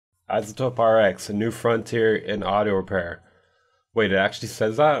IZOTOPE RX, a new frontier in audio repair. Wait, it actually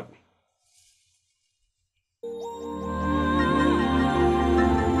says that?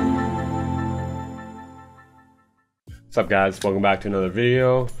 What's up guys, welcome back to another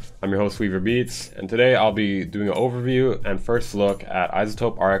video. I'm your host weaverbeats, and today I'll be doing an overview and first look at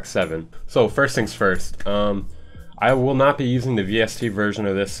IZOTOPE RX7. So first things first, I will not be using the VST version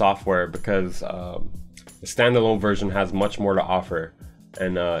of this software because the standalone version has much more to offer.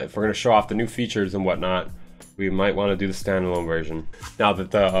 And if we're going to show off the new features and whatnot, we might want to do the standalone version. Now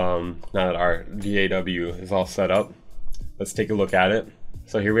that our VAW is all set up, let's take a look at it.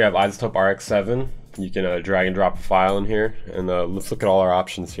 So here we have IZOTOPE RX7. You can drag and drop a file in here, and let's look at all our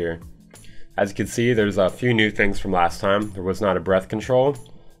options here. As you can see, there's a few new things from last time. There was not a breath control,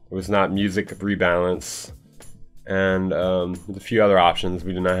 there was not music rebalance, and there's a few other options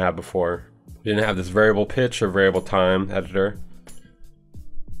we did not have before. We didn't have this variable pitch or variable time editor.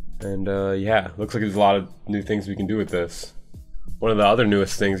 And yeah, looks like there's a lot of new things we can do with this. One of the other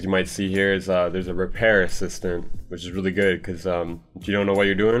newest things you might see here is there's a repair assistant, which is really good because if you don't know what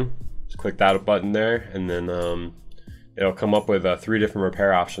you're doing, just click that button there, and then it'll come up with 3 different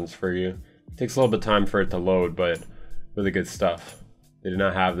repair options for you. It takes a little bit of time for it to load, but really good stuff. They did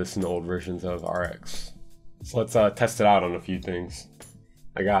not have this in the old versions of RX. So let's test it out on a few things.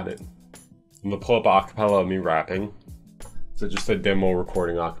 I got it. I'm gonna pull up acapella of me rapping. So just a demo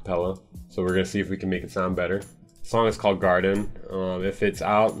recording acapella. So we're gonna see if we can make it sound better. The song is called Garden. If it's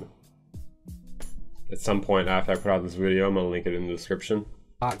out at some point after I put out this video, I'm gonna link it in the description.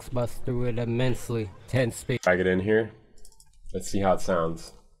 Box bust through it immensely. 10 speed. Drag it in here. Let's see how it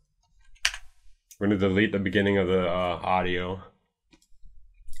sounds. We're gonna delete the beginning of the audio.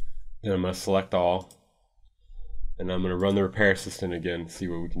 Then I'm gonna select all. And I'm gonna run the repair assistant again, see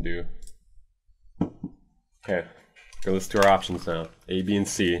what we can do. Okay. Go listen to our options now. A, B, and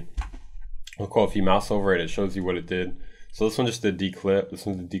C. Look, if you mouse over it, it shows you what it did. So this one just did declip. This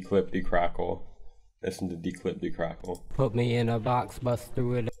one's did declip, decrackle. This one did declip, decrackle. Put me in a box, bust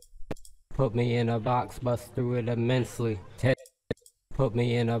through it. Put me in a box, bust through it immensely. Put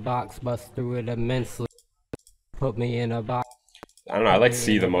me in a box, bust through it immensely. Put me in a box. I don't know. I like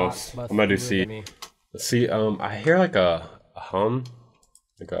C the most. I'm gonna do C. Let's see. I hear like a hum,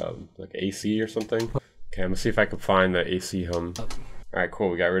 like AC or something. Okay, I'm gonna see if I can find the AC hum. Alright, cool,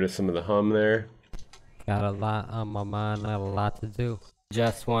 we got rid of some of the hum there. Got a lot on my mind, got a lot to do.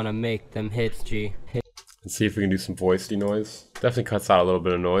 Just wanna make them hits, G. Let's see if we can do some voice denoise. Definitely cuts out a little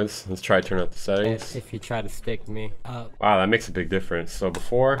bit of noise. Let's try to turn up the settings. If you try to stick me up. Wow, that makes a big difference. So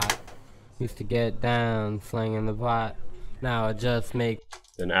before, I used to get down, slinging the pot. Now I just make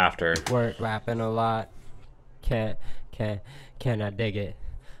then after. Work rapping a lot. Can I dig it?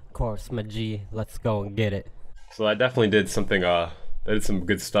 Of course, my G, let's go and get it. So I definitely did something, I did some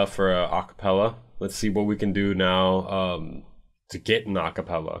good stuff for acapella. Let's see what we can do now to get an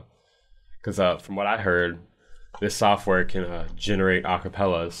acapella. Because from what I heard, this software can generate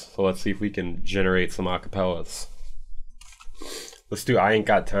acapellas. So let's see if we can generate some acapellas. Let's do I Ain't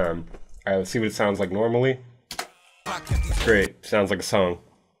Got Time. Alright, let's see what it sounds like normally. Great, sounds like a song.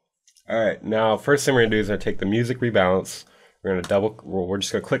 Alright, now first thing we're gonna do is I'm gonna take the music rebalance. We're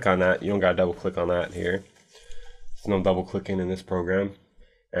just gonna click on that. You don't gotta double click on that here. There's no double clicking in this program.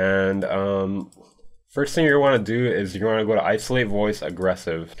 And first thing you're gonna wanna do is you're gonna go to isolate voice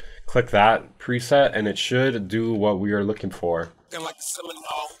aggressive. Click that preset and it should do what we are looking for.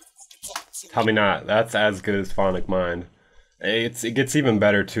 Tell me not, that's as good as Phonic Mind. It gets even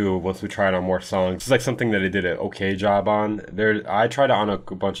better too once we try it on more songs. It's like something that it did an okay job on. I tried it on a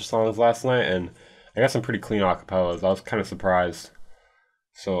bunch of songs last night and I got some pretty clean acapellas. I was kind of surprised.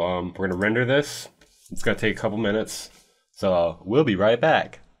 So we're gonna render this. It's gonna take a couple minutes. So we'll be right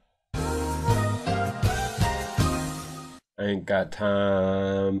back. I ain't got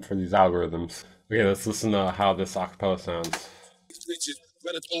time for these algorithms. Okay, let's listen to how this acapella sounds.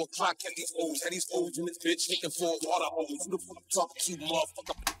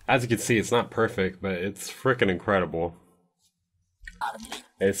 As you can see, it's not perfect, but it's freaking incredible.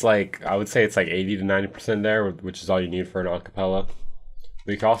 It's like, I would say it's like 80 to 90% there, which is all you need for an acapella.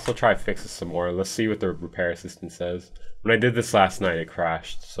 We can also try fix this some more. Let's see what the repair assistant says. When I did this last night, it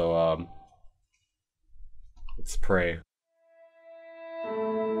crashed. So let's pray.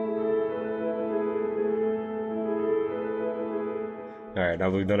 Alright, now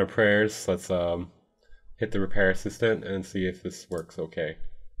that we've done our prayers, let's hit the repair assistant and see if this works okay.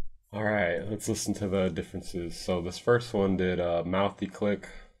 Alright, let's listen to the differences. So this first one did mouth declick,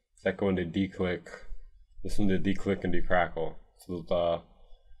 second one did declick, this one did declick and decrackle. So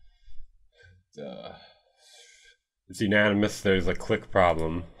It's unanimous. There's a click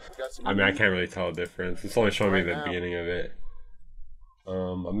problem. I mean, I can't really tell the difference. It's only showing me the beginning of it.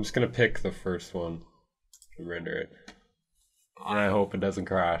 I'm just gonna pick the first one and render it. And I hope it doesn't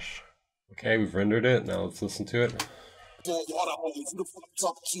crash. Okay, we've rendered it. Now let's listen to it. Man,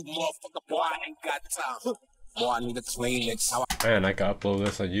 I could upload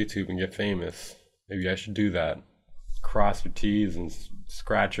this on YouTube and get famous. Maybe I should do that. Cross your T's and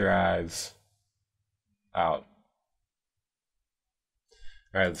scratch your eyes out.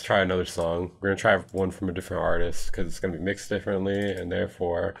 Alright, let's try another song. We're gonna try one from a different artist because it's gonna be mixed differently, and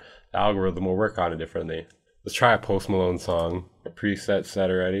therefore the algorithm will work on it differently. Let's try a Post Malone song. A preset set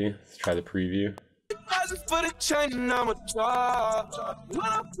already. Let's try the preview.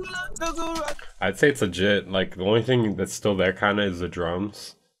 I'd say it's legit. Like, the only thing that's still there kinda is the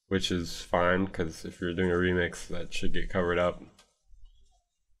drums, which is fine because if you're doing a remix, that should get covered up.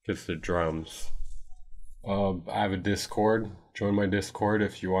 Just the drums. I have a Discord. Join my Discord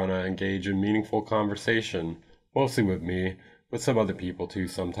if you want to engage in meaningful conversation. Mostly with me, with some other people too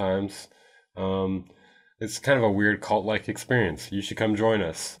sometimes. It's kind of a weird cult-like experience. You should come join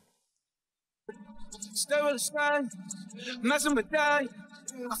us. I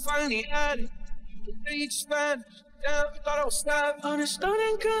finally had it.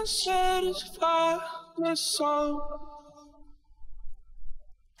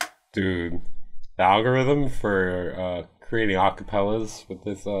 Dude, the algorithm for creating acapellas with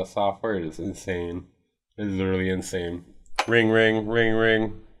this software is insane. It is literally insane. Ring, ring, ring,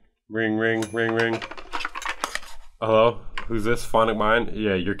 ring, ring, ring, ring, ring. Hello? Who's this? Phonic Mind?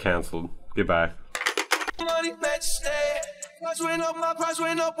 Yeah, you're canceled. Goodbye.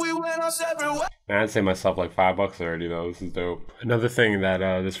 Man, I'd say myself like $5 already though. This is dope. Another thing that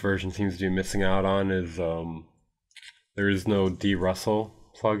this version seems to be missing out on is there is no D-Russell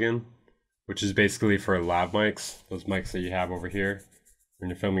plugin, which is basically for lav mics, those mics that you have over here when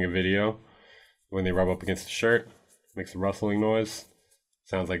you're filming a video. When they rub up against the shirt, it makes a rustling noise.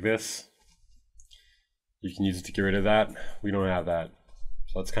 Sounds like this. You can use it to get rid of that. We don't have that,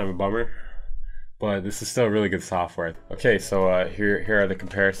 so that's kind of a bummer. But this is still really good software. Okay, so here are the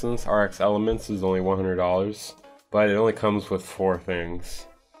comparisons. RX Elements is only $100, but it only comes with 4 things.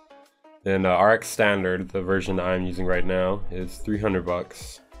 Then RX Standard, the version I'm using right now, is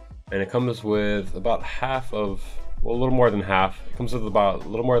 $300, and it comes with about half of, well, a little more than half. It comes with about a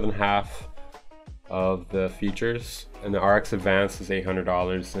little more than half of the features, and the RX Advanced is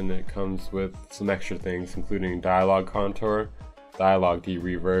 $800, and it comes with some extra things, including dialogue contour, dialogue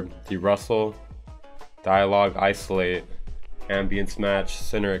de-reverb, de-rustle, dialogue isolate, ambience match,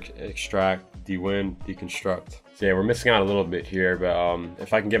 center extract, de-win, deconstruct. So yeah, we're missing out a little bit here, but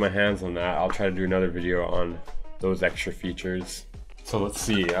if I can get my hands on that, I'll try to do another video on those extra features. So let's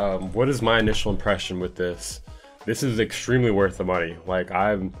see, what is my initial impression with this? This is extremely worth the money. Like,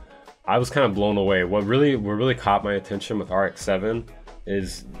 I was kind of blown away. What really caught my attention with RX-7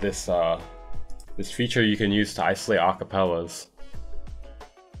 is this this feature you can use to isolate acapellas.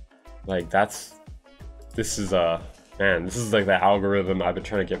 Like, this is like the algorithm I've been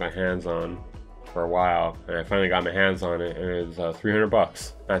trying to get my hands on for a while, and I finally got my hands on it, and it's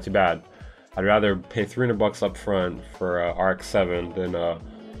 $300. Not too bad. I'd rather pay $300 up front for RX-7 than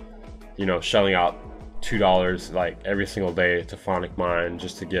you know, shelling out $2 like every single day to Phonic Mind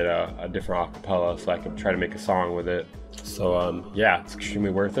just to get a different acapella so I can try to make a song with it. So yeah, it's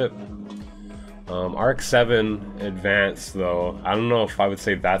extremely worth it. RX-7 Advanced though, I don't know if I would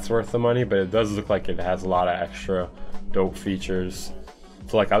say that's worth the money, but it does look like it has a lot of extra dope features.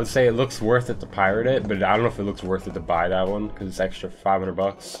 So like, I would say it looks worth it to pirate it, but I don't know if it looks worth it to buy that one because it's extra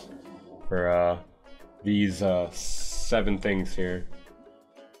 $500 for these 7 things here.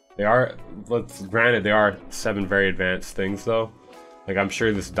 They are, granted, they are 7 very advanced things though. Like, I'm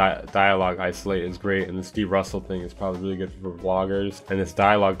sure this dialogue isolate is great, and this de-rustle thing is probably really good for vloggers, and this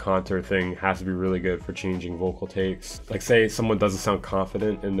dialogue contour thing has to be really good for changing vocal takes. Like, say someone doesn't sound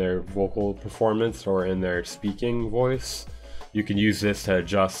confident in their vocal performance or in their speaking voice, you can use this to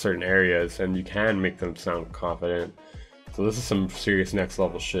adjust certain areas and you can make them sound confident. So this is some serious next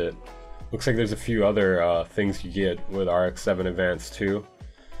level shit. Looks like there's a few other things you get with RX-7 Advanced too.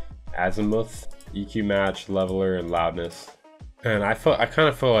 Azimuth, EQ match, leveler, and loudness. And I kind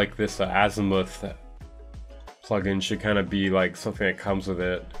of feel like this Azimuth plugin should kind of be like something that comes with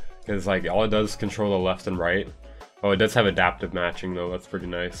it, because like all it does is control the left and right. Oh, it does have adaptive matching though, that's pretty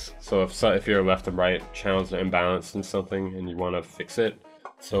nice. So if your left and right channels are imbalanced in something and you want to fix it,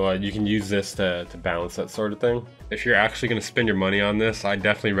 so you can use this to balance that sort of thing. If you're actually going to spend your money on this, I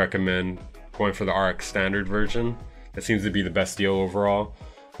definitely recommend going for the RX standard version. That seems to be the best deal overall.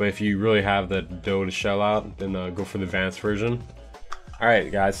 But if you really have the dough to shell out, then go for the advanced version.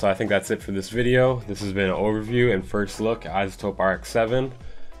 Alright guys, so I think that's it for this video. This has been an overview and first look at IZOTOPE RX7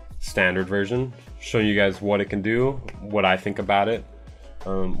 standard version, showing you guys what it can do, what I think about it,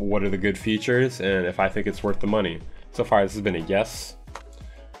 what are the good features, and if I think it's worth the money. So far this has been a yes.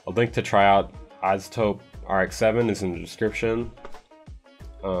 A link to try out IZOTOPE RX7 is in the description.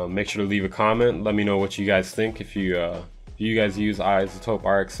 Make sure to leave a comment, let me know what you guys think, if you guys use IZOTOPE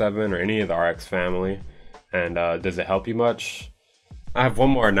RX7 or any of the RX family, and does it help you much? I have one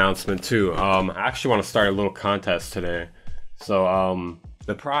more announcement too. I actually want to start a little contest today. So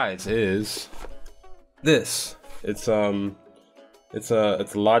the prize is this. It's a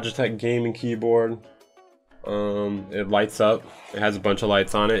Logitech gaming keyboard. It lights up. It has a bunch of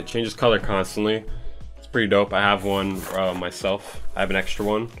lights on it. It changes color constantly. It's pretty dope. I have one myself. I have an extra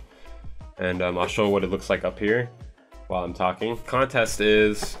one, and I'll show what it looks like up here while I'm talking. Contest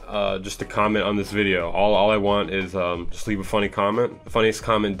is just a comment on this video. All I want is just leave a funny comment. The funniest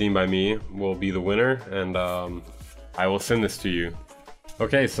comment deemed by me will be the winner, and I will send this to you.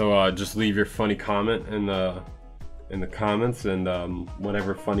 Okay, so just leave your funny comment in the comments, and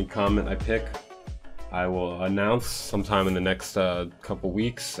whatever funny comment I pick, I will announce sometime in the next couple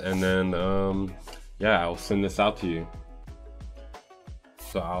weeks, and then yeah, I'll send this out to you.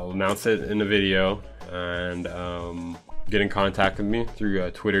 So I'll announce it in the video, and get in contact with me through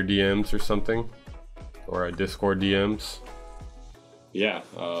Twitter DMs or something, or Discord DMs. Yeah,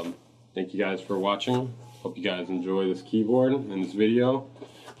 thank you guys for watching. Hope you guys enjoy this keyboard and this video.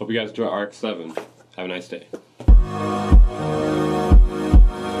 Hope you guys enjoy RX7. Have a nice day.